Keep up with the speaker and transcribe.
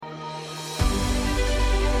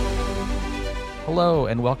Hello,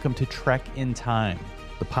 and welcome to Trek in Time,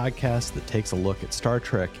 the podcast that takes a look at Star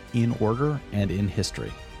Trek in order and in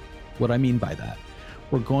history. What I mean by that,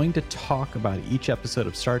 we're going to talk about each episode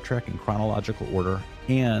of Star Trek in chronological order,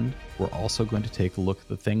 and we're also going to take a look at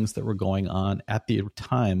the things that were going on at the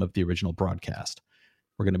time of the original broadcast.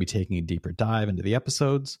 We're going to be taking a deeper dive into the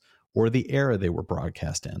episodes or the era they were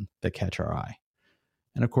broadcast in that catch our eye.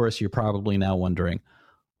 And of course, you're probably now wondering,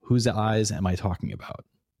 whose eyes am I talking about?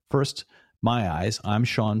 First, my eyes. I'm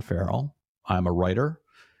Sean Farrell. I'm a writer,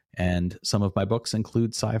 and some of my books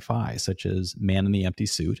include sci-fi, such as Man in the Empty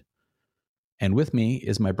Suit. And with me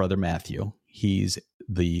is my brother Matthew. He's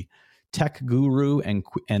the tech guru and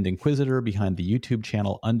inquisitor behind the YouTube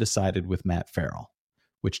channel Undecided with Matt Farrell,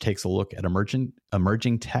 which takes a look at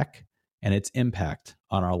emerging tech and its impact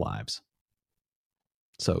on our lives.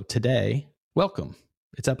 So today, welcome.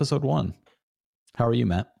 It's episode 1. How are you,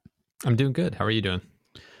 Matt? I'm doing good. How are you doing?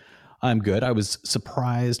 I'm good. I was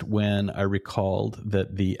surprised when I recalled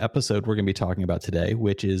that the episode we're going to be talking about today,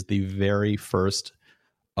 which is the very first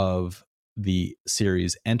of the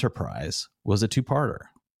series Enterprise, was a 2-parter.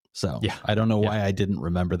 So yeah, I don't know why I didn't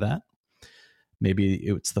remember that. Maybe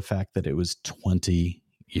it's the fact that it was 20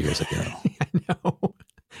 years ago. I know.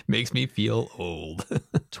 Makes me feel old.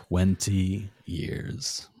 20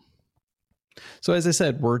 years. So as I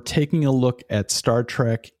said, we're taking a look at Star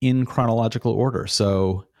Trek in chronological order.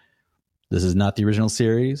 So this is not the original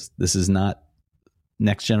series. This is not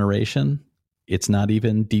Next Generation. It's not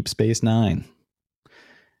even Deep Space Nine.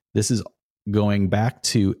 This is going back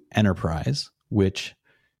to Enterprise, which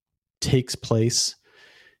takes place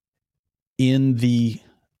in the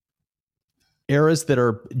eras that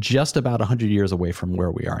are just about 100 years away from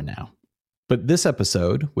where we are now. But this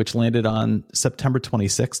episode, which landed on September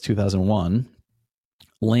 26, 2001,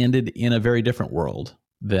 landed in a very different world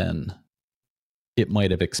than it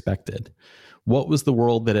might have expected. What was the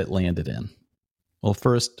world that it landed in? Well,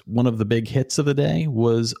 first, one of the big hits of the day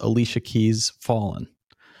was Alicia Keys' Fallen.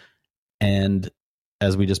 And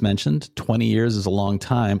as we just mentioned, 20 years is a long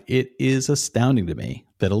time. It is astounding to me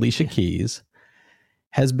that Alicia Keys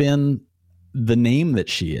has been the name that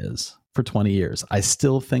she is for 20 years. I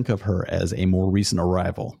still think of her as a more recent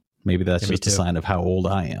arrival. Maybe that's just a sign of how old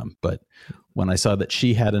I am. But when I saw that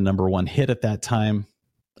she had a number 1 hit at that time,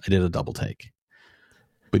 I did a double take.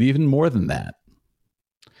 But even more than that,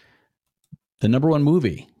 the number 1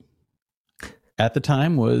 movie at the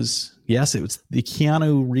time was, yes, it was the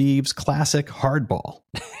Keanu Reeves classic Hardball.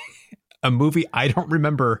 A movie I don't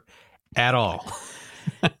remember at all.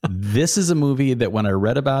 This is a movie that when I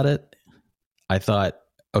read about it, I thought,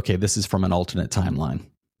 okay, this is from an alternate timeline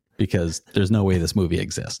because there's no way this movie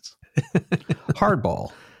exists.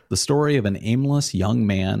 Hardball, the story of an aimless young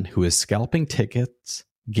man who is scalping tickets,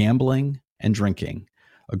 gambling, and drinking,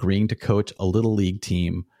 agreeing to coach a little league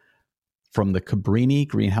team from the Cabrini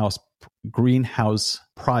Greenhouse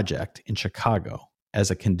Project in Chicago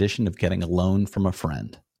as a condition of getting a loan from a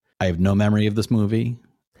friend. I have no memory of this movie.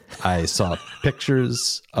 I saw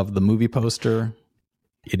pictures of the movie poster.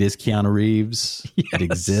 It is Keanu Reeves. Yes. It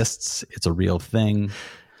exists. It's a real thing.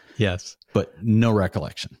 Yes. But no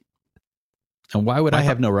recollection. And why would I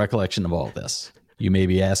have no recollection of all this? You may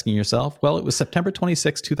be asking yourself, well, it was September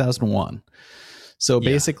 26, 2001. So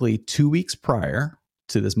basically 2 weeks prior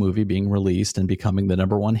to this movie being released and becoming the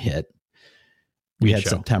number 1 hit, we had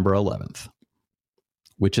September 11th,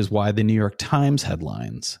 which is why the New York Times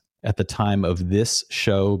headlines at the time of this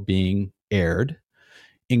show being aired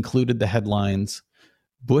included the headlines,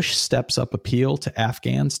 Bush steps up appeal to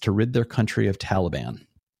Afghans to rid their country of Taliban.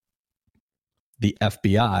 The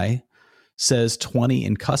FBI says 20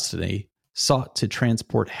 in custody sought to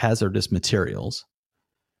transport hazardous materials.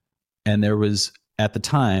 And there was, at the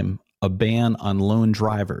time, a ban on lone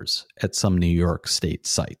drivers at some New York State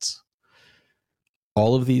sites.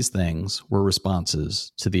 All of these things were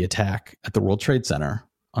responses to the attack at the World Trade Center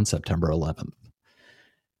on September 11th,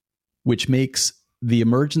 which makes the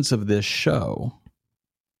emergence of this show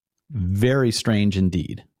very strange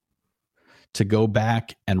indeed. To go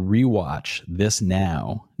back and rewatch this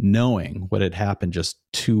now, knowing what had happened just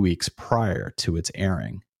 2 weeks prior to its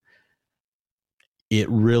airing, it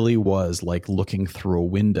really was like looking through a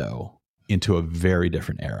window into a very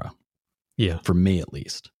different era. Yeah. For me, at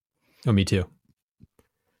least. Oh, me too.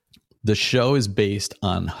 The show is based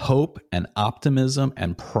on hope and optimism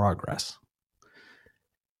and progress.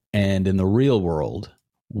 And in the real world,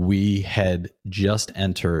 we had just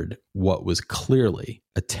entered what was clearly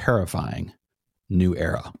a terrifying new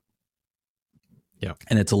era. Yeah.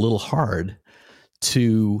 And it's a little hard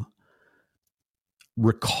to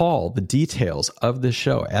recall the details of the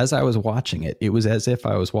show as I was watching it. It was as if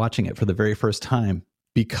I was watching it for the very first time,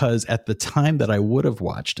 because at the time that I would have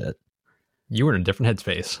watched it, you were in a different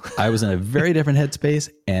headspace. I was in a very different headspace,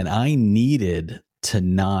 and I needed to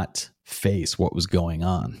not face what was going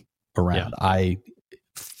on around. Yeah.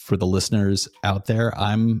 For the listeners out there,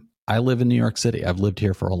 I live in New York City. I've lived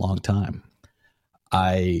here for a long time.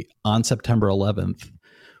 On September 11th,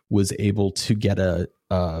 was able to get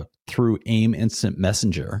through AIM Instant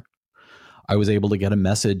Messenger, I was able to get a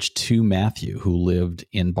message to Matthew, who lived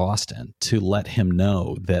in Boston, to let him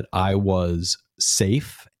know that I was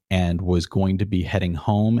safe and was going to be heading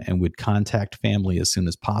home and would contact family as soon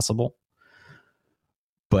as possible.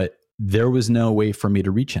 But there was no way for me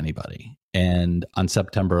to reach anybody. And on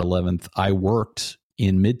September 11th, I worked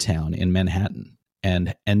in Midtown in Manhattan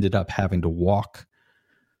and ended up having to walk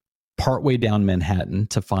partway down Manhattan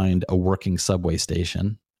to find a working subway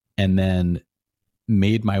station, and then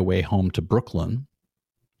made my way home to Brooklyn.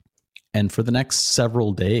 And for the next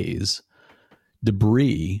several days,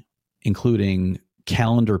 debris, including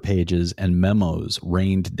calendar pages and memos,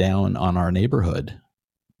 rained down on our neighborhood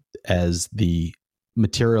as the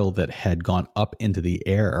material that had gone up into the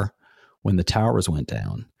air when the towers went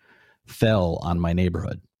down fell on my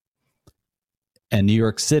neighborhood. And New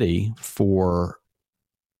York City, for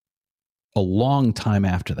a long time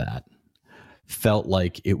after that, felt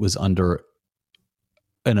like it was under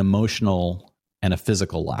an emotional and a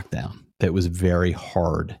physical lockdown that was very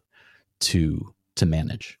hard to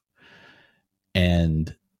manage.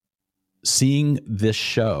 And seeing this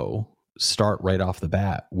show start right off the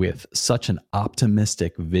bat with such an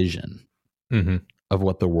optimistic vision of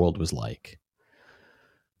what the world was like.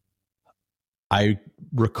 I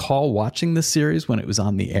recall watching this series when it was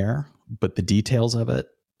on the air, but the details of it,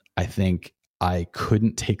 I think I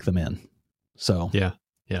couldn't take them in. So yeah.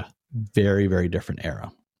 Very, very different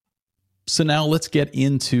era. So now let's get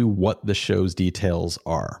into what the show's details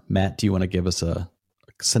are. Matt, do you want to give us a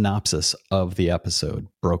synopsis of the episode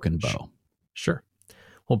Broken Bow? Sure.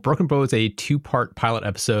 Well, Broken Bow is a 2-part pilot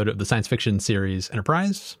episode of the science fiction series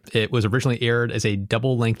Enterprise. It was originally aired as a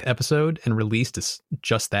double-length episode and released as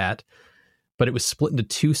just that, but it was split into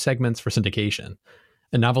 2 segments for syndication.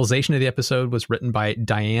 A novelization of the episode was written by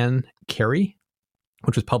Diane Carey,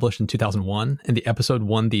 which was published in 2001, and the episode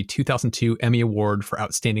won the 2002 Emmy Award for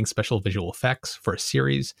Outstanding Special Visual Effects for a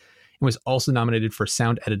series, and was also nominated for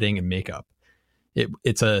sound editing and makeup.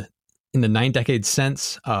 It's in the 9 decades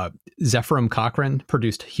since, Zefram Cochrane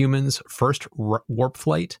produced humans' first warp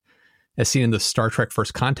flight, as seen in the Star Trek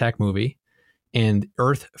First Contact movie, and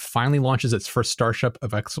Earth finally launches its first starship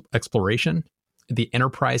of exploration, the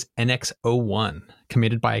Enterprise NX-01,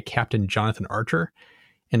 commanded by Captain Jonathan Archer.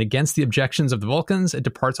 And against the objections of the Vulcans, it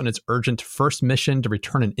departs on its urgent first mission to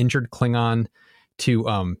return an injured Klingon to,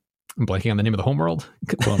 I'm blanking on the name of the homeworld.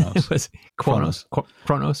 Kronos,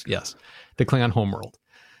 yes. The Klingon homeworld.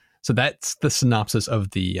 So that's the synopsis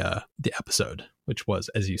of the episode, which was,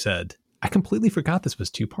 as you said, I completely forgot this was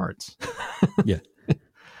 2 parts. Yeah.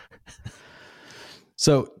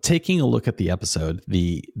 So taking a look at the episode,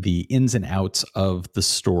 the ins and outs of the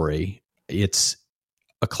story, it's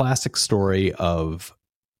a classic story of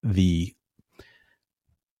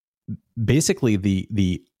basically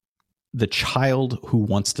the child who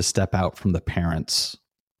wants to step out from the parents'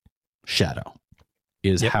 shadow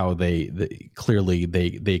is how they clearly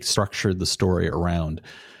structured the story around.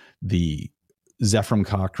 The Zefram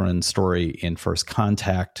Cochrane story in First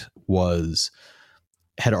Contact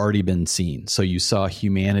had already been seen. So you saw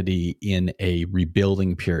humanity in a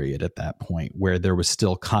rebuilding period at that point, where there was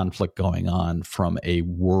still conflict going on from a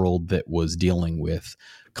world that was dealing with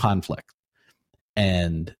conflict.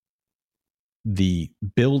 And the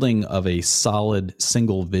building of a solid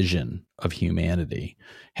single vision of humanity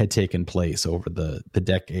had taken place over the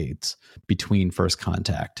decades between First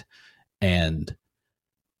Contact and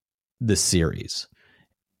the series.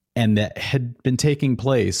 And that had been taking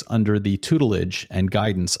place under the tutelage and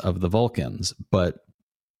guidance of the Vulcans, but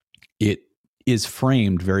it is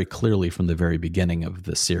framed very clearly from the very beginning of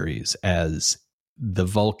the series as the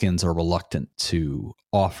Vulcans are reluctant to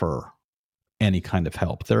offer any kind of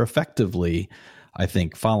help. They're effectively, I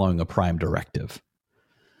think, following a prime directive.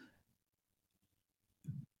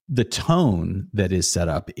 The tone that is set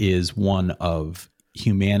up is one of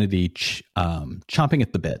humanity chomping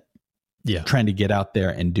at the bit. Yeah. Trying to get out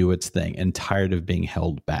there and do its thing, and tired of being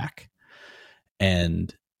held back.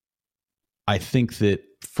 And I think that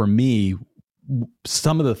for me,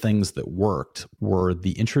 some of the things that worked were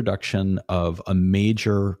the introduction of a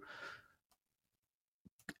major,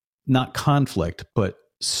 not conflict, but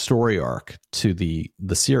story arc to the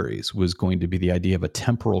series was going to be the idea of a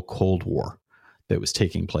temporal Cold War that was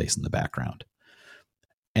taking place in the background.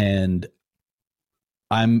 And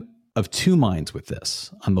I'm of two minds with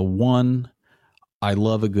this. On the one, I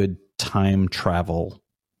love a good time travel,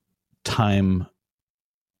 time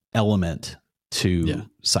element to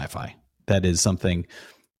sci-fi. That is something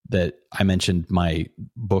that I mentioned my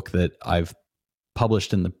book that I've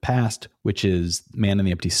published in the past, which is Man in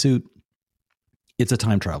the Empty Suit. It's a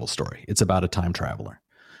time travel story. It's about a time traveler.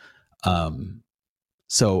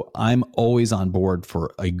 So I'm always on board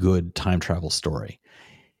for a good time travel story.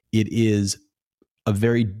 It is a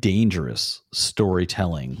very dangerous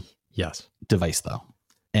storytelling device, though.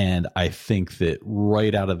 And I think that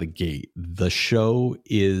right out of the gate, the show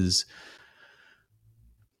is,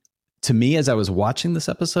 to me, as I was watching this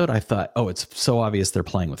episode, I thought, oh, it's so obvious they're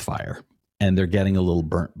playing with fire and they're getting a little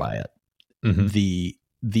burnt by it. Mm-hmm.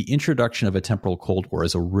 The introduction of a temporal Cold War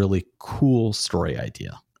is a really cool story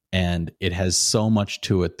idea. And it has so much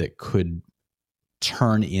to it that could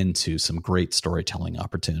turn into some great storytelling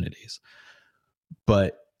opportunities.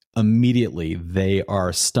 But immediately they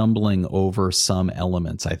are stumbling over some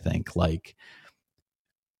elements, I think, like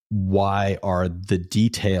why are the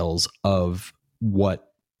details of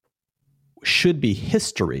what should be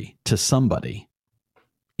history to somebody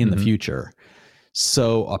in the future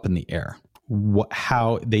so up in the air?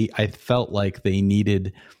 I felt like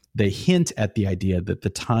they hint at the idea that the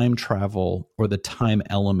time travel or the time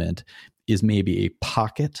element is maybe a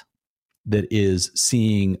pocket that is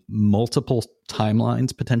seeing multiple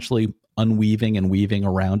timelines potentially unweaving and weaving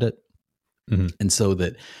around it. Mm-hmm. And so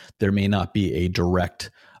that there may not be a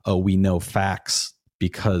direct, we know facts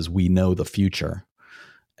because we know the future,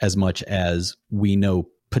 as much as we know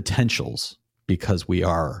potentials because we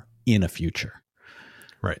are in a future.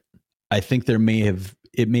 Right. I think it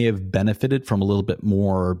may have benefited from a little bit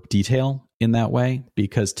more detail in that way,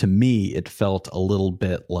 because to me, it felt a little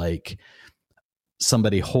bit like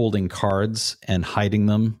somebody holding cards and hiding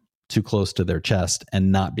them too close to their chest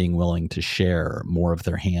and not being willing to share more of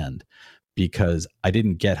their hand, because I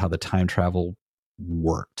didn't get how the time travel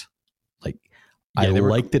worked. Like, I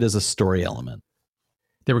liked it as a story element.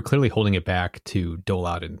 They were clearly holding it back to dole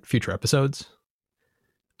out in future episodes.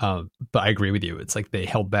 But I agree with you. It's like they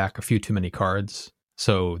held back a few too many cards.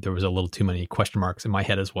 So there was a little too many question marks in my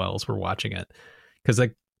head as well as we're watching it. Because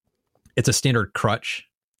like it's a standard crutch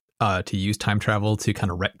to use time travel to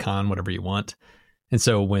kind of retcon whatever you want. And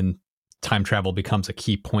so when time travel becomes a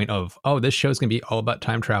key point of, oh, this show's going to be all about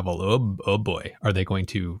time travel. Oh boy, are they going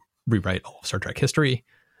to rewrite all of Star Trek history?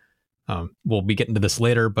 We'll be getting to this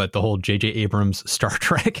later, but the whole J.J. Abrams Star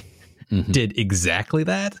Trek did exactly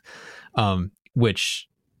that, which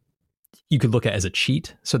you could look at as a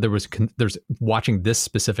cheat. So there's watching this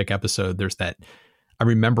specific episode. There's that. I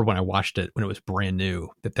remember when I watched it when it was brand new,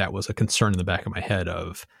 that was a concern in the back of my head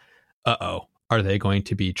of, are they going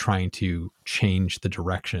to be trying to change the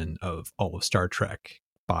direction of all of Star Trek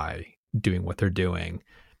by doing what they're doing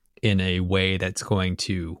in a way that's going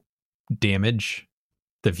to damage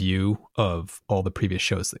the view of all the previous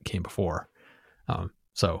shows that came before.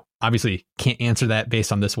 So obviously can't answer that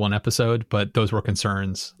based on this one episode, but those were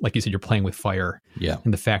concerns. Like you said, you're playing with fire. Yeah.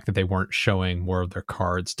 And the fact that they weren't showing more of their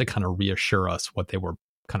cards to kind of reassure us what they were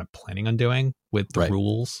kind of planning on doing with the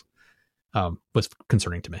rules was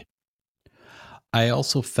concerning to me. I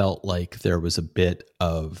also felt like there was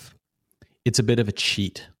it's a bit of a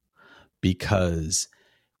cheat, because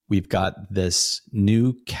we've got this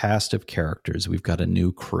new cast of characters. We've got a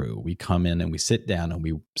new crew. We come in and we sit down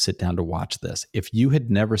to watch this. If you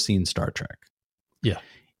had never seen Star Trek,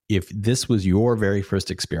 if this was your very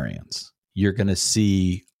first experience, you're going to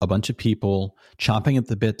see a bunch of people chomping at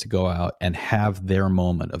the bit to go out and have their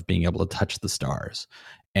moment of being able to touch the stars,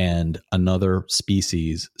 and another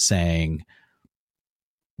species saying,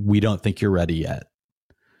 we don't think you're ready yet.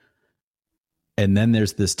 And then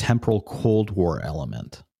there's this temporal Cold War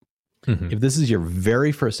element. If this is your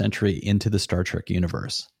very first entry into the Star Trek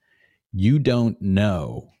universe, you don't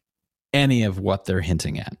know any of what they're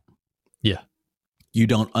hinting at. Yeah. You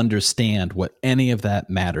don't understand what any of that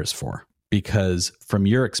matters for, because from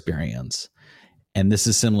your experience, and this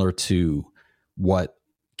is similar to what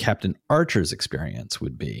Captain Archer's experience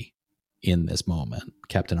would be in this moment.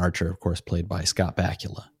 Captain Archer, of course, played by Scott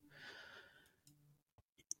Bakula.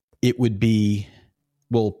 It would be,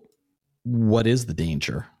 well, what is the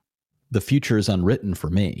danger? The future is unwritten for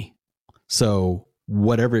me. So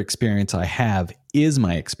whatever experience I have is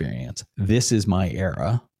my experience. This is my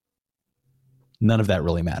era. None of that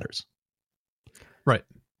really matters. Right.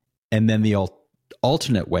 And then the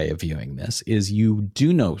alternate way of viewing this is you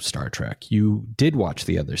do know Star Trek. You did watch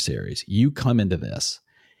the other series. You come into this.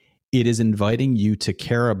 It is inviting you to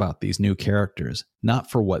care about these new characters, not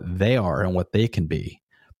for what they are and what they can be,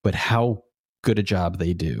 but how good a job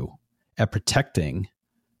they do at protecting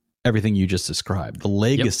everything you just described, the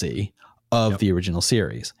legacy of the original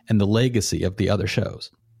series and the legacy of the other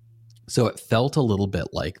shows. So it felt a little bit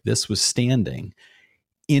like this was standing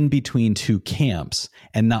in between two camps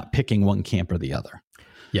and not picking one camp or the other.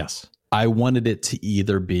 Yes. I wanted it to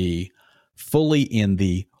either be fully in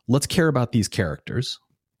the let's care about these characters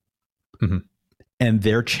and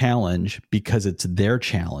their challenge because it's their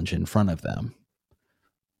challenge in front of them,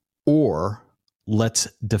 or let's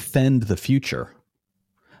defend the future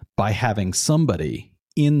by having somebody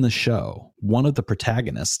in the show, one of the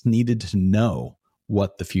protagonists needed to know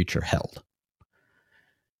what the future held,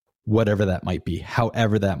 whatever that might be,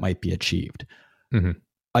 however that might be achieved.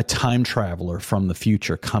 A time traveler from the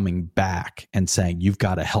future coming back and saying, you've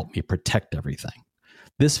got to help me protect everything.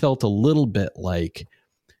 This felt a little bit like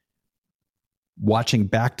watching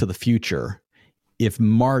Back to the Future if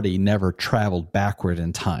Marty never traveled backward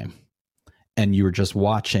in time and you were just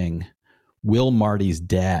watching will Marty's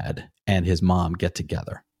dad and his mom get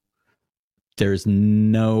together. There's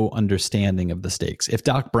no understanding of the stakes. If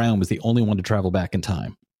Doc Brown was the only one to travel back in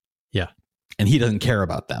time, and he doesn't care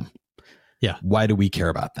about them, why do we care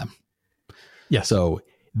about them? So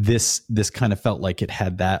this kind of felt like it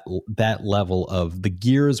had that level of the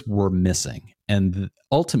gears were missing, and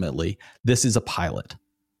ultimately this is a pilot,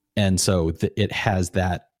 and so it has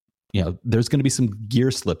that. There's going to be some gear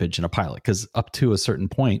slippage in a pilot because up to a certain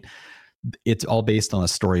point, it's all based on a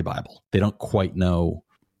story Bible. They don't quite know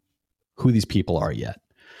who these people are yet.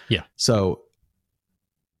 So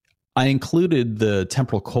I included the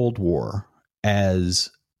temporal Cold War as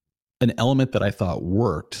an element that I thought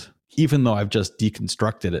worked, even though I've just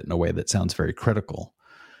deconstructed it in a way that sounds very critical.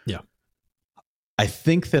 I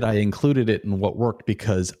think that I included it in what worked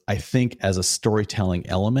because I think as a storytelling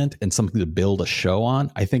element and something to build a show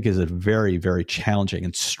on, I think is a very, very challenging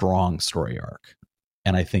and strong story arc.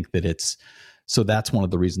 And I think that so that's one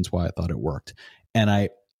of the reasons why I thought it worked. And I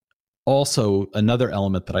also, another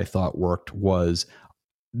element that I thought worked was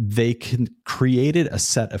they created a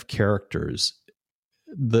set of characters,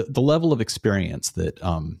 the level of experience that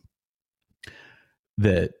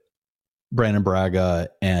Brannon Braga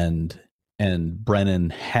and Brennan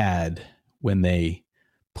had when they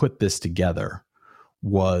put this together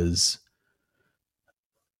was,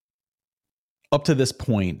 up to this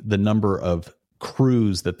point, the number of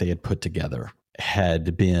crews that they had put together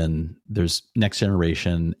had been, there's Next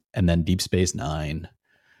Generation and then Deep Space Nine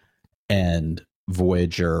and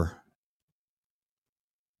Voyager.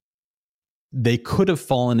 They could have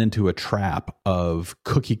fallen into a trap of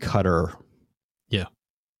cookie cutter,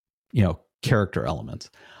 character elements.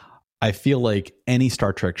 I feel like any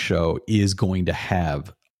Star Trek show is going to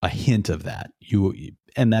have a hint of that.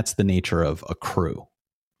 And that's the nature of a crew.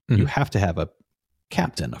 You have to have a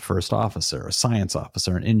captain, a first officer, a science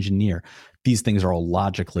officer, an engineer. These things are all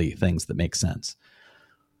logically things that make sense.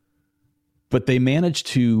 But they managed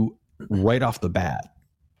to, right off the bat,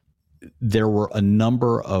 there were a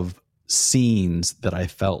number of scenes that I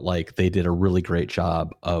felt like they did a really great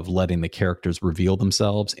job of letting the characters reveal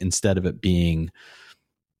themselves instead of it being,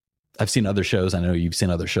 I've seen other shows, I know you've seen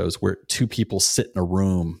other shows where two people sit in a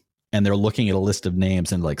room and they're looking at a list of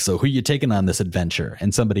names and like, so who are you taking on this adventure?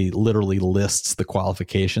 And somebody literally lists the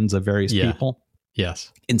qualifications of various people.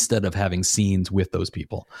 Instead of having scenes with those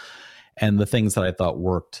people. And the things that I thought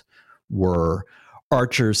worked were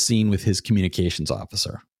Archer's scene with his communications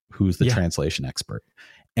officer, who's the translation expert,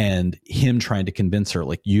 and him trying to convince her,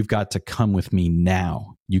 like, you've got to come with me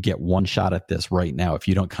now. You get one shot at this right now. If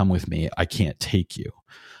you don't come with me, I can't take you.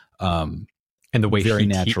 And the way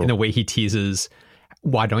and the way he teases,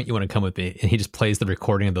 why don't you want to come with me? And he just plays the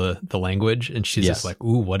recording of the language, and she's just like,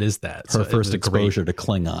 ooh, what is that? Her first exposure to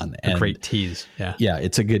Klingon. A great tease.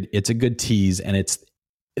 It's a good tease. And it's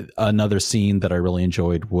another scene that I really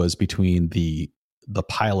enjoyed was between the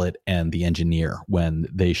pilot and the engineer, when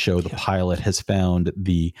they show the pilot has found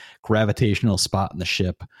the gravitational spot in the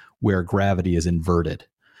ship where gravity is inverted.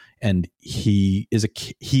 And he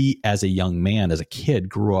as a young man, as a kid,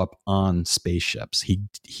 grew up on spaceships. He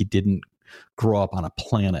didn't grow up on a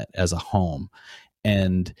planet as a home.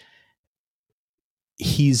 And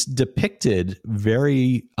he's depicted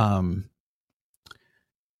very,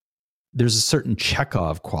 there's a certain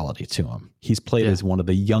Chekhov quality to him. He's played as one of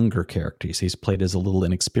the younger characters. He's played as a little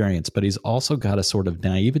inexperienced, but he's also got a sort of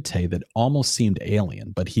naivete that almost seemed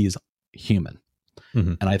alien, but he's human.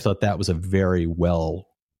 And I thought that was a very well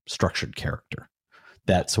structured character.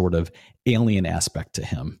 that sort of alien aspect to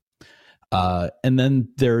him. And then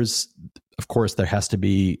there's, of course, there has to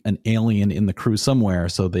be an alien in the crew somewhere.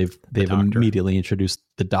 So they've immediately introduced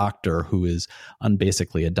the Doctor, who is on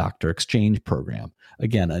basically a doctor exchange program.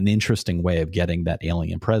 Again, an interesting way of getting that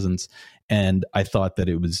alien presence. And I thought that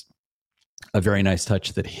it was a very nice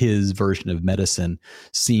touch that his version of medicine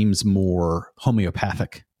seems more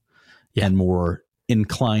homeopathic and more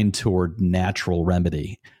inclined toward natural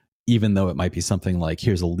remedy, even though it might be something like,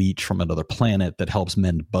 here's a leech from another planet that helps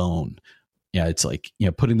mend bone. Yeah, it's like,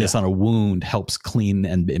 putting this on a wound helps clean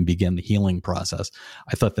and begin the healing process.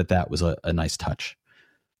 I thought that was a nice touch.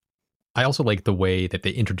 I also like the way that they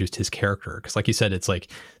introduced his character, because like you said, it's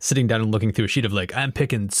like sitting down and looking through a sheet of like, I'm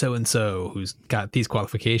picking so-and-so who's got these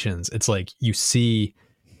qualifications. It's like you see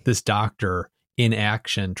this doctor in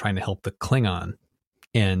action trying to help the Klingon,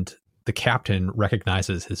 and the captain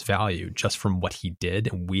recognizes his value just from what he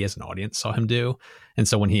did, and we as an audience saw him do. And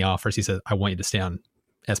so when he says, I want you to stay on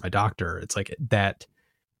as my doctor, it's like that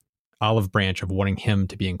olive branch of wanting him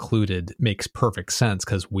to be included makes perfect sense,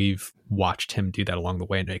 because we've watched him do that along the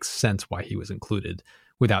way, and it makes sense why he was included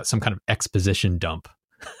without some kind of exposition dump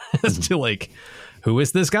as to like, who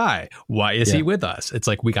is this guy? Why is he with us? It's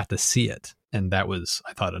like we got to see it. And that was,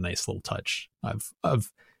 I thought, a nice little touch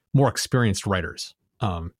of more experienced writers.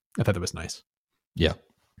 I thought that was nice. Yeah.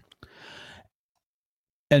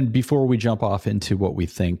 And before we jump off into what we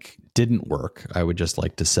think didn't work, I would just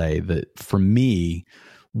like to say that for me,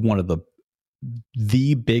 one of the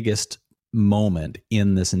biggest moment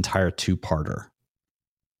in this entire two-parter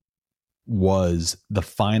was the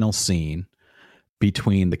final scene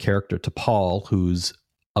between the character T'Pol, who's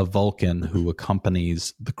a Vulcan who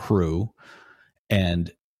accompanies the crew,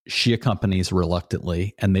 and she accompanies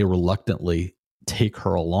reluctantly, and they reluctantly take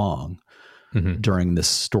her along during this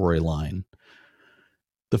storyline.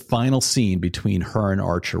 The final scene between her and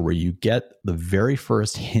Archer, where you get the very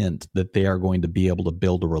first hint that they are going to be able to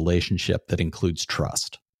build a relationship that includes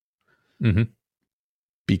trust.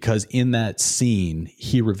 Because in that scene,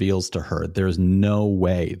 he reveals to her, there's no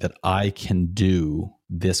way that I can do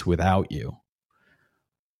this without you.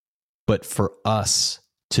 But for us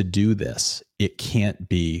to do this, it can't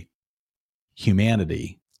be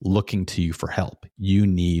humanity looking to you for help. You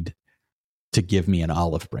need to give me an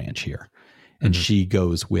olive branch here. And she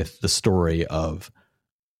goes with the story of,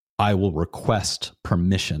 I will request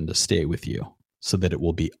permission to stay with you so that it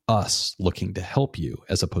will be us looking to help you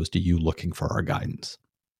as opposed to you looking for our guidance.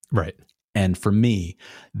 Right. And for me,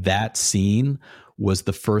 that scene was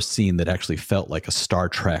the first scene that actually felt like a Star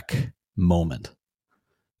Trek moment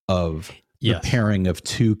of the pairing of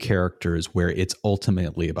two characters where it's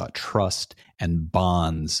ultimately about trust and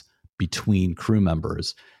bonds between crew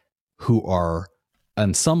members who are,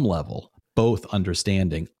 on some level, both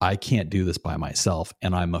understanding, I can't do this by myself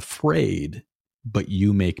and I'm afraid, but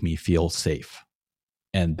you make me feel safe.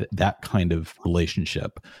 And that kind of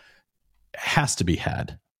relationship has to be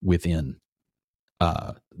had within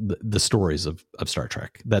the stories of Star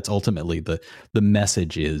Trek. That's ultimately the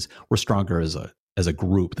message is we're stronger as a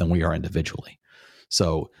group than we are individually.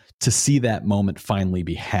 So to see that moment finally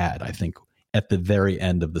be had, I think at the very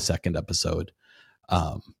end of the second episode,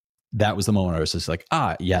 that was the moment I was just like,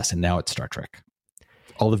 yes, and now it's Star Trek.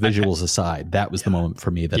 All the visuals aside, that was the moment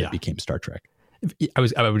for me that it became Star Trek. I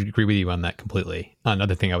would agree with you on that completely.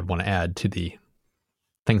 Another thing I would want to add to the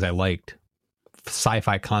things I liked,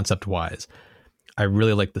 sci-fi concept-wise, I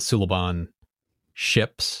really like the Suliban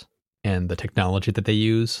ships and the technology that they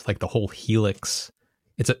use, like the whole Helix.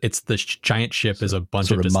 It's the giant ship is a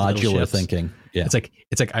bunch of just modular thinking. Yeah,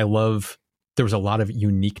 it's like I love. There was a lot of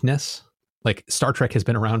uniqueness. Like Star Trek has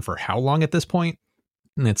been around for how long at this point?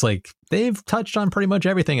 And it's like, they've touched on pretty much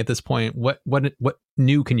everything at this point. What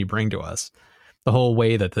new can you bring to us? The whole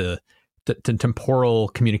way that the temporal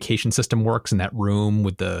communication system works in that room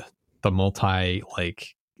with the multi,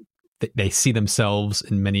 like they see themselves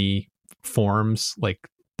in many forms, like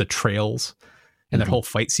the trails, and that whole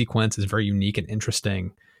fight sequence is very unique and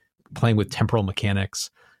interesting, playing with temporal mechanics.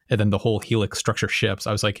 And then the whole Helix structure ships.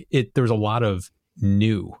 I was like, there was a lot of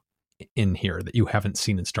new in here that you haven't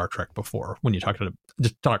seen in Star Trek before when you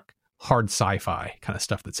talk hard sci-fi kind of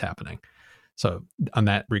stuff that's happening. So on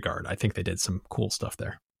that regard, I think they did some cool stuff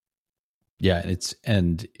there. Yeah,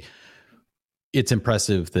 and it's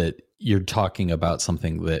impressive that you're talking about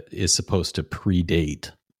something that is supposed to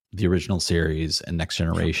predate the original series and Next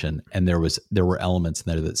Generation, and there were elements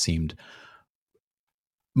in there that seemed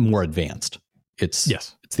more advanced. It's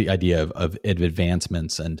the idea of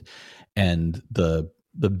advancements and the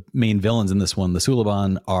main villains in this one, the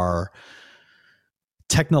Suliban, are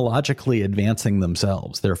technologically advancing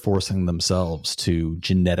themselves. They're forcing themselves to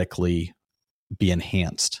genetically be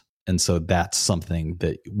enhanced. And so that's something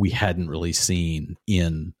that we hadn't really seen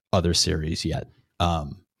in other series yet.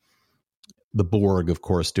 The Borg, of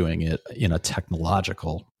course, doing it in a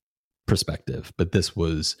technological perspective, but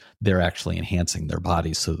they're actually enhancing their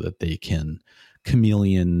bodies so that they can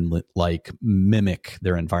chameleon-like mimic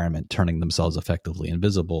their environment, turning themselves effectively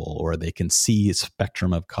invisible, or they can see a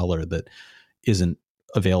spectrum of color that isn't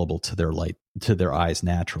available to their eyes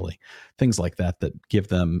naturally. Things like that give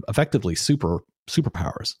them effectively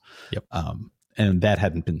superpowers. Yep. And that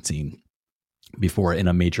hadn't been seen before in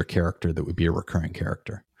a major character that would be a recurring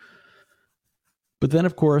character. But then,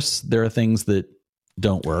 of course, there are things that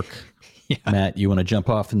don't work. Yeah. Matt, you want to jump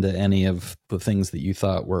off into any of the things that you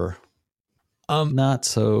thought were not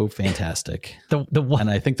so fantastic? The one, and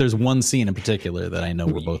I think there's one scene in particular that I know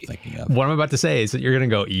we're both thinking of. What I'm about to say is that you're going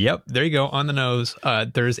to go, yep, there you go, on the nose.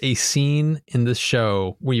 There's a scene in this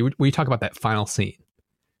show where you talk about that final scene,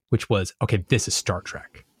 which was, okay, this is Star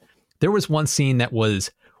Trek. There was one scene that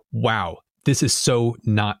was, wow, this is so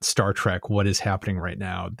not Star Trek. What is happening right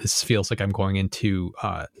now? This feels like I'm going into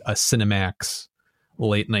a Cinemax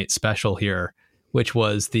late night special here, which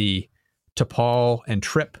was the T'Pol and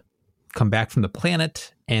Trip come back from the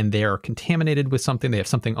planet and they're contaminated with something. They have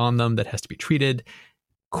something on them that has to be treated.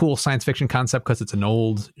 Cool science fiction concept because it's an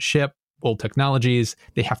old ship, old technologies.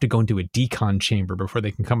 They have to go into a decon chamber before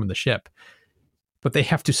they can come in the ship. But they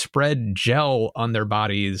have to spread gel on their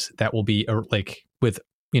bodies that will be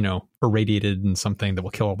irradiated and something that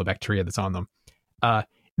will kill all the bacteria that's on them.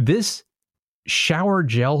 This shower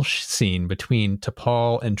gel scene between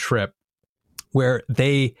T'Pol and Trip, where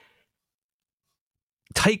they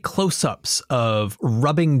tight close-ups of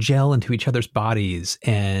rubbing gel into each other's bodies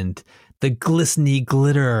and the glistening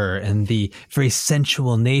glitter and the very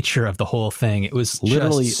sensual nature of the whole thing. It was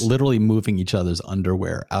literally moving each other's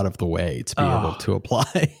underwear out of the way to be able to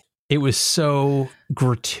apply. It was so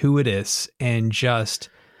gratuitous and just,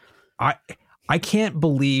 I can't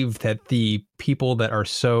believe that the people that are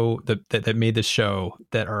that made this show,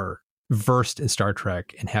 that are versed in Star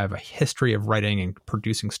Trek and have a history of writing and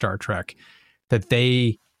producing Star Trek, that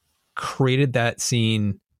they created that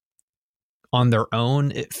scene on their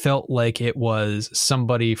own. It felt like it was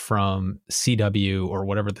somebody from CW or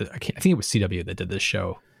whatever. I think it was CW that did this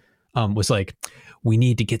show. Was like, we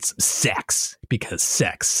need to get some sex because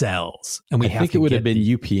sex sells, and I think it would have been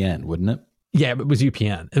UPN, wouldn't it? Yeah, it was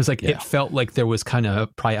UPN. It was like, It felt like there was kind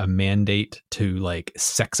of probably a mandate to like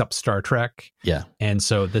sex up Star Trek. Yeah. And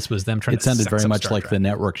so this was them trying to sex up Star Trek. It sounded very much like the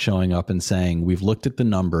network showing up and saying, we've looked at the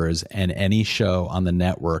numbers and any show on the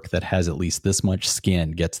network that has at least this much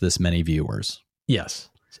skin gets this many viewers. Yes.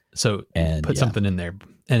 So put something in there.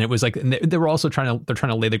 And it was like, and they were also trying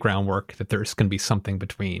to lay the groundwork that there's going to be something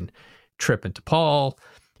between Trip and T'Pol,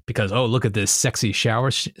 because, oh, look at this sexy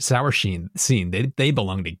shower scene. They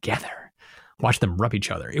belong together. Watch them rub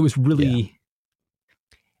each other. It was really,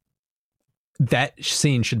 that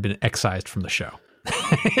scene should have been excised from the show.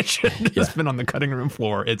 It should have just been on the cutting room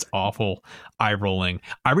floor. It's awful, eye rolling.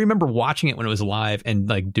 I remember watching it when it was live and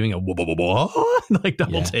like doing a like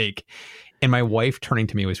double take. And my wife turning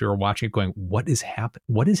to me as we were watching it going, what is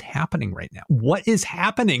happening right now? What is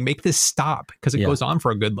happening? Make this stop. Because it goes on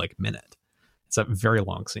for a good like minute. It's a very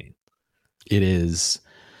long scene. It is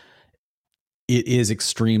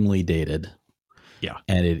extremely dated. Yeah.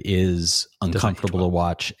 And it is uncomfortable to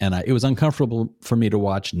watch. And it was uncomfortable for me to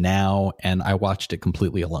watch now. And I watched it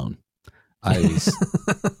completely alone. And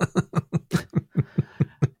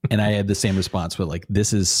I had the same response, but like,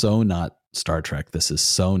 this is so not Star Trek. This is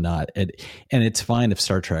so not. And it's fine if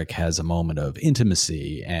Star Trek has a moment of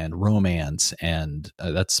intimacy and romance, and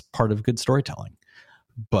that's part of good storytelling.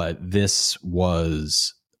 But this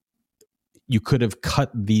was, you could have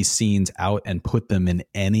cut these scenes out and put them in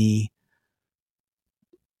any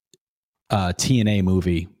TNA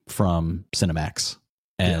movie from Cinemax,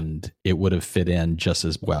 and it would have fit in just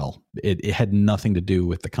as well. It had nothing to do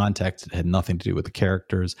with the context. It had nothing to do with the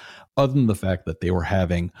characters, other than the fact that they were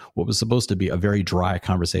having what was supposed to be a very dry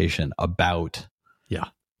conversation about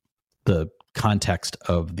the context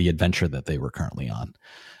of the adventure that they were currently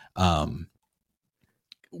on,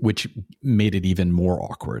 which made it even more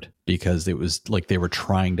awkward because it was like they were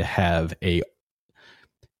trying to have a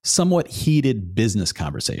somewhat heated business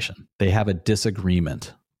conversation. They have a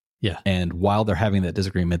disagreement. Yeah. And while they're having that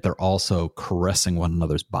disagreement, they're also caressing one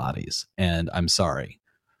another's bodies. And I'm sorry,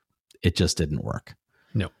 it just didn't work.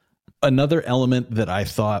 No. Another element that I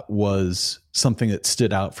thought was something that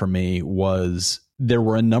stood out for me was there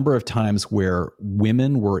were a number of times where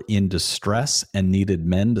women were in distress and needed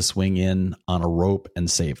men to swing in on a rope and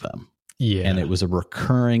save them. Yeah. And it was a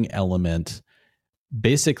recurring element.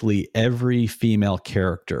 Basically, every female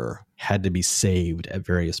character had to be saved at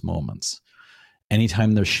various moments.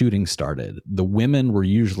 Anytime their shooting started, the women were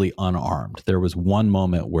usually unarmed. There was one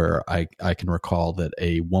moment where I can recall that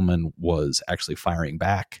a woman was actually firing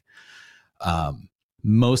back.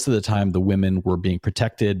 Most of the time, the women were being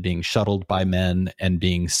protected, being shuttled by men, and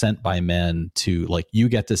being sent by men to, like, you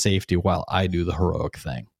get to safety while I do the heroic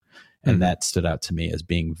thing. And that stood out to me as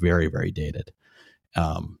being very, very dated.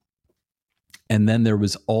 And then there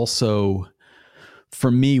was also, for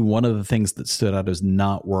me, one of the things that stood out as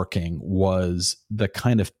not working was the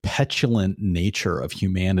kind of petulant nature of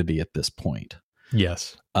humanity at this point.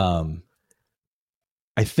 Yes.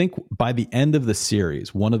 I think by the end of the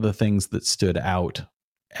series, one of the things that stood out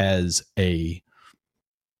as a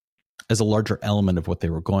larger element of what they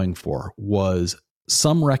were going for was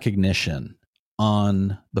some recognition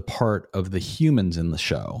on the part of the humans in the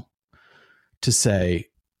show to say,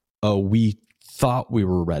 oh, we thought we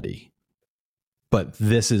were ready, but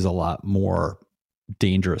this is a lot more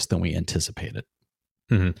dangerous than we anticipated.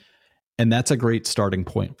 Mm-hmm. And that's a great starting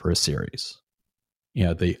point for a series. You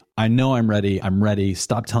know, I know I'm ready.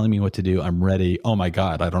 Stop telling me what to do. I'm ready. Oh my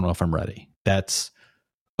God, I don't know if I'm ready. That's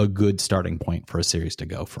a good starting point for a series to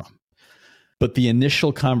go from. But the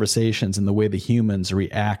initial conversations and the way the humans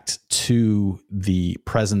react to the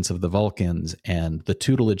presence of the Vulcans and the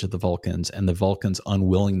tutelage of the Vulcans and the Vulcans'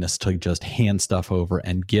 unwillingness to just hand stuff over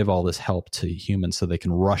and give all this help to humans so they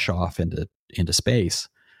can rush off into space,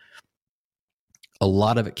 a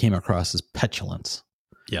lot of it came across as petulance.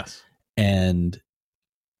 Yes. And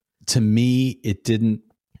to me, it didn't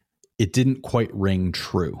quite ring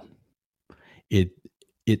true. It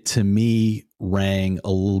to me rang a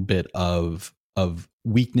little bit of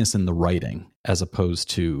weakness in the writing, as opposed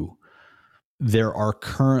to, there are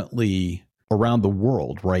currently around the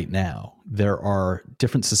world right now, there are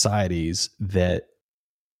different societies that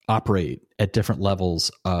operate at different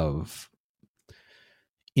levels of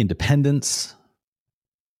independence,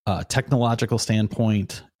 technological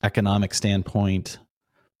standpoint, economic standpoint,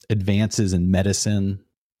 advances in medicine,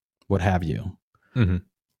 what have you. Mm-hmm.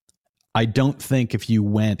 I don't think if you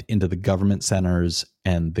went into the government centers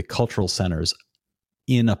and the cultural centers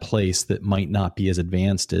in a place that might not be as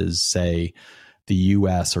advanced as, say, the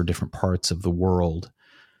US or different parts of the world,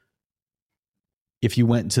 if you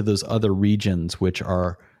went to those other regions which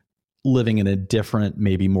are living in a different,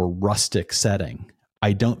 maybe more rustic setting,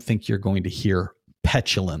 I don't think you're going to hear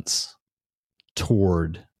petulance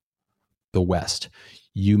toward the West.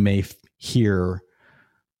 You may hear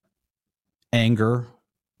anger,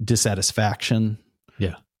 dissatisfaction.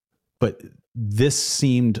 Yeah. But this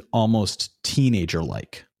seemed almost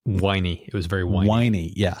teenager-like. Whiny. It was very whiny.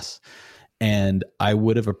 Whiny, yes. And I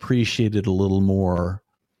would have appreciated a little more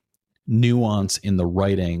nuance in the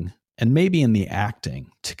writing and maybe in the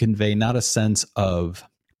acting to convey not a sense of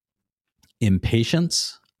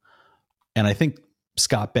impatience. And I think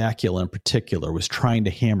Scott Bakula in particular was trying to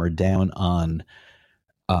hammer down on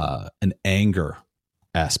an anger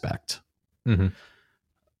aspect. Mm-hmm.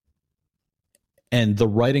 And the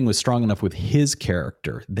writing was strong enough with his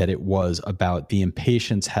character that it was about the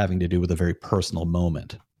impatience having to do with a very personal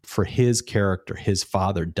moment. For his character, his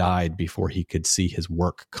father died before he could see his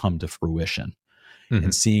work come to fruition. Mm-hmm.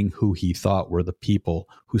 And seeing who he thought were the people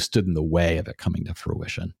who stood in the way of it coming to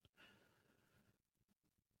fruition.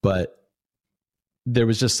 But there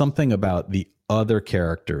was just something about the other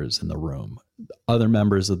characters in the room, other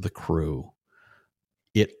members of the crew.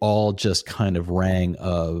 It all just kind of rang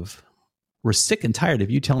of, we're sick and tired of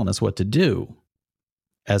you telling us what to do,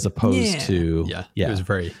 as opposed to, it was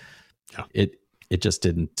very, it just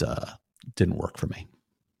didn't work for me.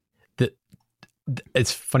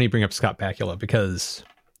 It's funny you bring up Scott Bakula because,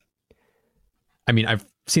 I mean, I've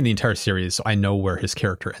seen the entire series, so I know where his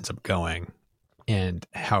character ends up going and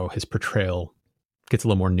how his portrayal gets a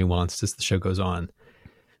little more nuanced as the show goes on.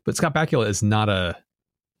 But Scott Bakula is not a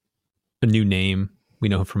new name. We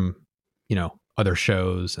know him from, other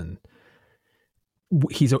shows, and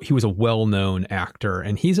he was a well-known actor,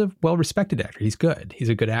 and he's a well-respected actor. He's good. He's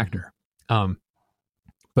a good actor.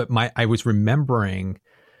 But I was remembering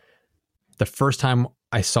the first time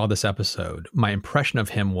I saw this episode, my impression of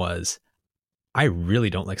him was, I really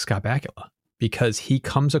don't like Scott Bakula because he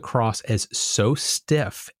comes across as so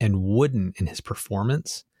stiff and wooden in his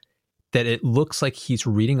performance that it looks like he's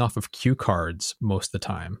reading off of cue cards most of the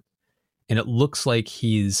time. And it looks like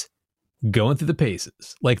he's going through the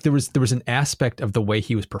paces. Like there was an aspect of the way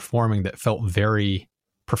he was performing that felt very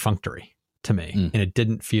perfunctory. to me. And it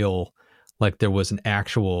didn't feel like there was an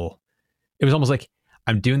actual, it was almost like,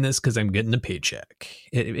 I'm doing this because I'm getting a paycheck.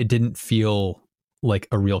 It didn't feel like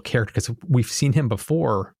a real character, because we've seen him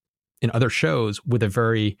before in other shows with a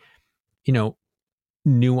very,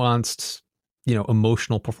 nuanced,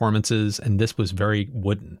 emotional performances. And this was very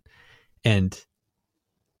wooden and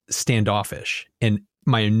standoffish. And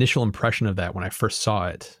my initial impression of that when I first saw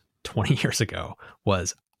it 20 years ago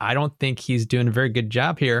was, I don't think he's doing a very good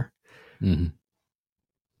job here. Mm-hmm.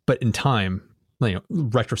 But in time,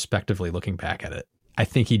 retrospectively looking back at it, I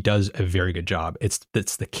think he does a very good job. It's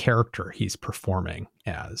the character he's performing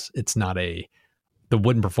as. It's not the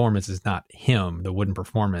wooden performance is not him. The wooden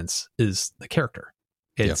performance is the character.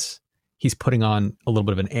 He's putting on a little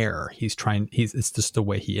bit of an air. It's just the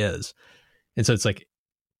way he is. And so it's like,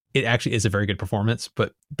 it actually is a very good performance,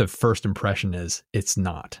 but the first impression is it's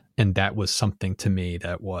not. And that was something to me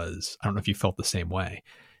that was, I don't know if you felt the same way,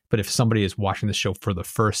 but if somebody is watching the show for the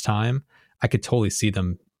first time, I could totally see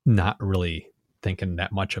them not really thinking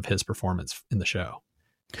that much of his performance in the show.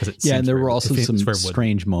 And there were also some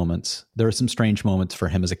strange moments. There are some strange moments for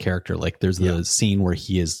him as a character. Like there's the scene where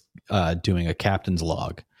he is doing a captain's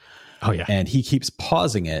log. Oh yeah. And he keeps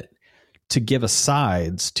pausing it to give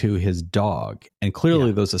asides to his dog. And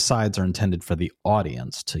clearly those asides are intended for the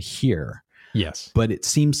audience to hear. Yes. But it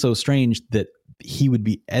seems so strange that he would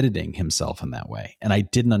be editing himself in that way. And I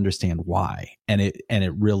didn't understand why. And it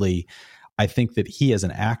really, I think that he as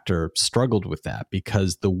an actor struggled with that,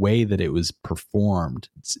 because the way that it was performed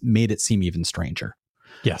made it seem even stranger.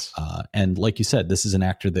 Yes. And like you said, this is an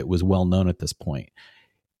actor that was well known at this point.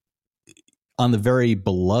 On the very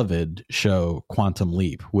beloved show Quantum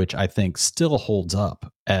Leap, which I think still holds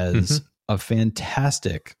up as a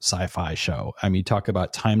fantastic sci-fi show. I mean, talk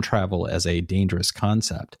about time travel as a dangerous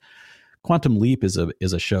concept. Quantum Leap is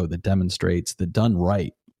a show that demonstrates that done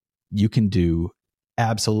right, you can do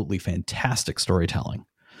absolutely fantastic storytelling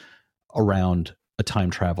around a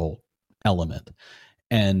time travel element.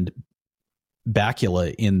 And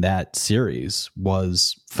Bakula in that series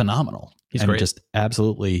was phenomenal. He's and great. Just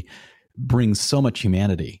absolutely brings so much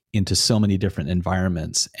humanity into so many different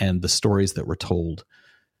environments, and the stories that were told,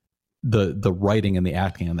 the writing and the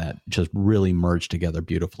acting on that just really merged together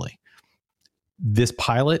beautifully. This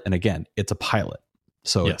pilot, and again, it's a pilot.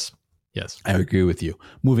 So yes, I agree with you.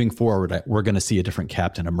 Moving forward, we're going to see a different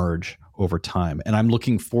captain emerge over time. And I'm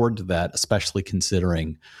looking forward to that, especially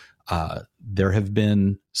considering there have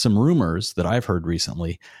been some rumors that I've heard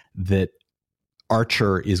recently that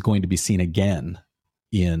Archer is going to be seen again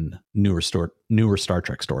in newer Star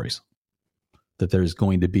Trek stories, that there's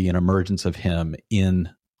going to be an emergence of him in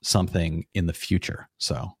something in the future.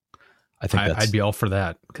 So I think I'd be all for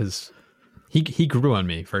that, because he grew on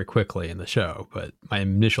me very quickly in the show, but my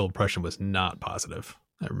initial impression was not positive.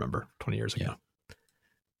 I remember 20 years ago. Yeah.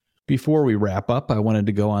 Before we wrap up, I wanted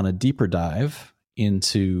to go on a deeper dive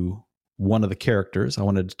into one of the characters. I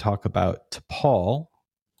wanted to talk about T'Pol.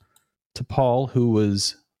 T'Pol, who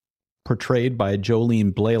was portrayed by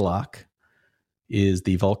Jolene Blalock, is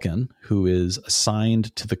the Vulcan who is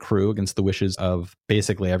assigned to the crew against the wishes of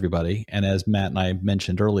basically everybody. And as Matt and I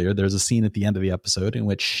mentioned earlier, there's a scene at the end of the episode in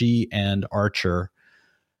which she and Archer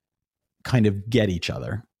kind of get each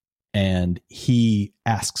other, and he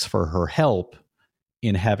asks for her help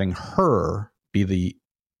in having her be the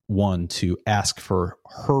one to ask for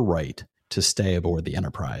her right to stay aboard the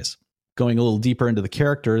Enterprise. Going a little deeper into the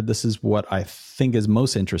character, this is what I think is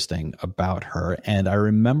most interesting about her. And I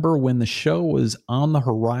remember when the show was on the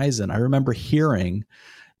horizon, I remember hearing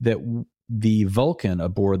that the Vulcan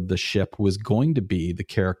aboard the ship was going to be the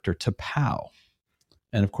character T'Pau.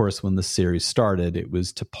 And of course, when the series started, it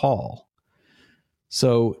was T'Pol.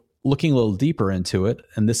 So looking a little deeper into it,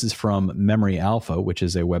 and this is from Memory Alpha, which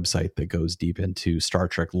is a website that goes deep into Star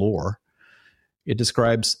Trek lore, it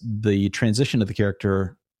describes the transition of the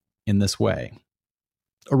character in this way.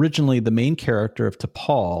 Originally, the main character of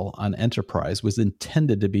T'Pol on Enterprise was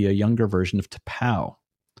intended to be a younger version of T'Pau.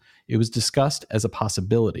 It was discussed as a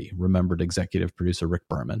possibility, remembered executive producer Rick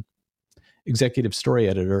Berman. Executive story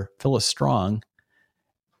editor Phyllis Strong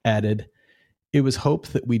added, "It was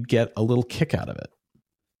hoped that we'd get a little kick out of it."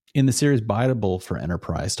 In the series Bible for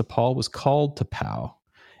Enterprise, T'Pol was called T'Pau,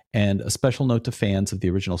 and a special note to fans of the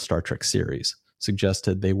original Star Trek series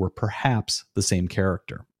suggested they were perhaps the same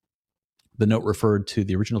character. The note referred to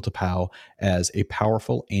the original T'Pau as a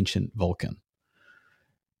powerful ancient Vulcan.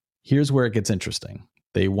 Here's where it gets interesting.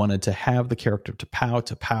 They wanted to have the character T'Pau.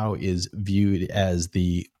 T'Pau is viewed as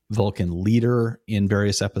the Vulcan leader in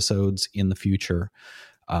various episodes in the future.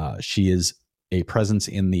 She is a presence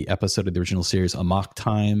in the episode of the original series Amok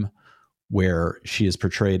Time, where she is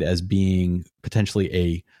portrayed as being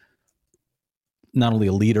potentially not only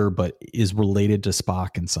a leader, but is related to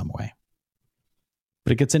Spock in some way.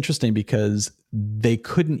 But it gets interesting because they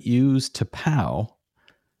couldn't use T'Pau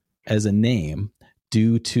as a name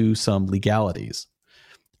due to some legalities.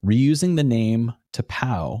 Reusing the name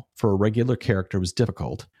T'Pau for a regular character was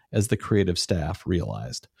difficult, as the creative staff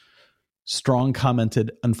realized. Strong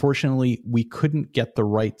commented, "Unfortunately, we couldn't get the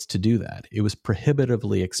rights to do that. It was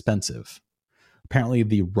prohibitively expensive." Apparently,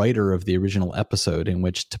 the writer of the original episode in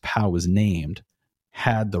which T'Pau was named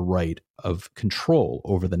had the right of control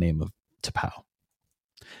over the name of T'Pau.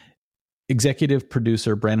 Executive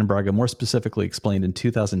producer Brandon Braga more specifically explained in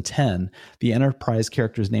 2010 the Enterprise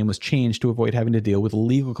character's name was changed to avoid having to deal with the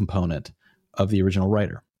legal component of the original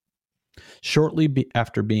writer. Shortly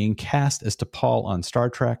after being cast as T'Pol on Star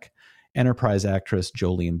Trek, Enterprise actress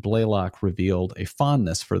Jolene Blalock revealed a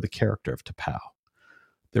fondness for the character of T'Pau.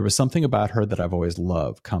 "There was something about her that I've always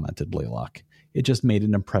loved," commented Blalock. "It just made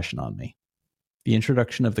an impression on me." The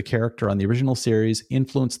introduction of the character on the original series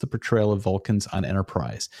influenced the portrayal of Vulcans on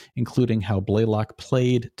Enterprise, including how Blalock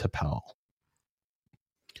played T'Pol.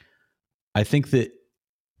 I think that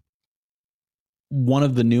one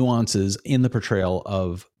of the nuances in the portrayal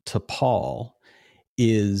of T'Pol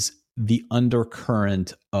is the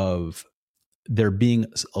undercurrent of there being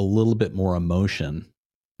a little bit more emotion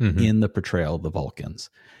in the portrayal of the Vulcans,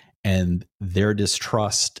 and their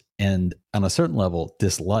distrust and, on a certain level,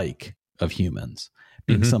 dislike of humans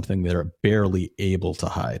being something they're barely able to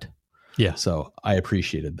hide. Yeah. So I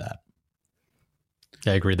appreciated that.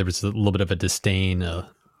 I agree. There was a little bit of a disdain,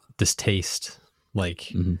 distaste,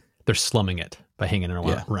 like they're slumming it by hanging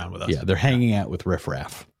around with us. Yeah, they're hanging out with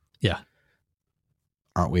riffraff. Yeah.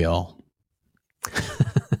 Aren't we all?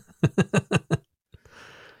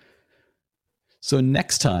 So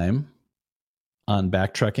next time on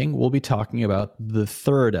Backtrekking, we'll be talking about the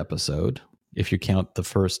third episode, if you count the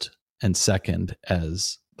first and second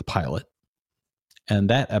as the pilot. And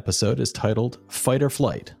that episode is titled Fight or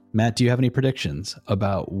Flight. Matt, do you have any predictions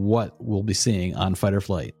about what we'll be seeing on Fight or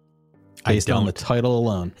Flight based on the title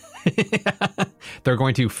alone? They're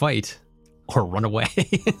going to fight or run away.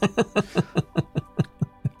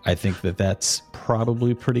 I think that that's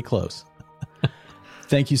probably pretty close.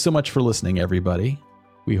 Thank you so much for listening, everybody.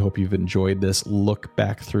 We hope you've enjoyed this look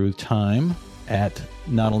back through time at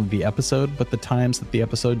not only the episode, but the times that the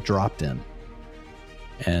episode dropped in.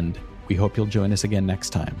 And we hope you'll join us again next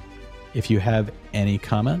time. If you have any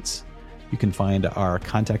comments, you can find our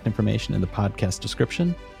contact information in the podcast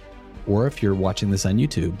description. Or if you're watching this on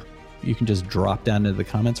YouTube, you can just drop down into the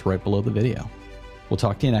comments right below the video. We'll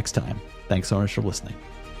talk to you next time. Thanks so much for listening.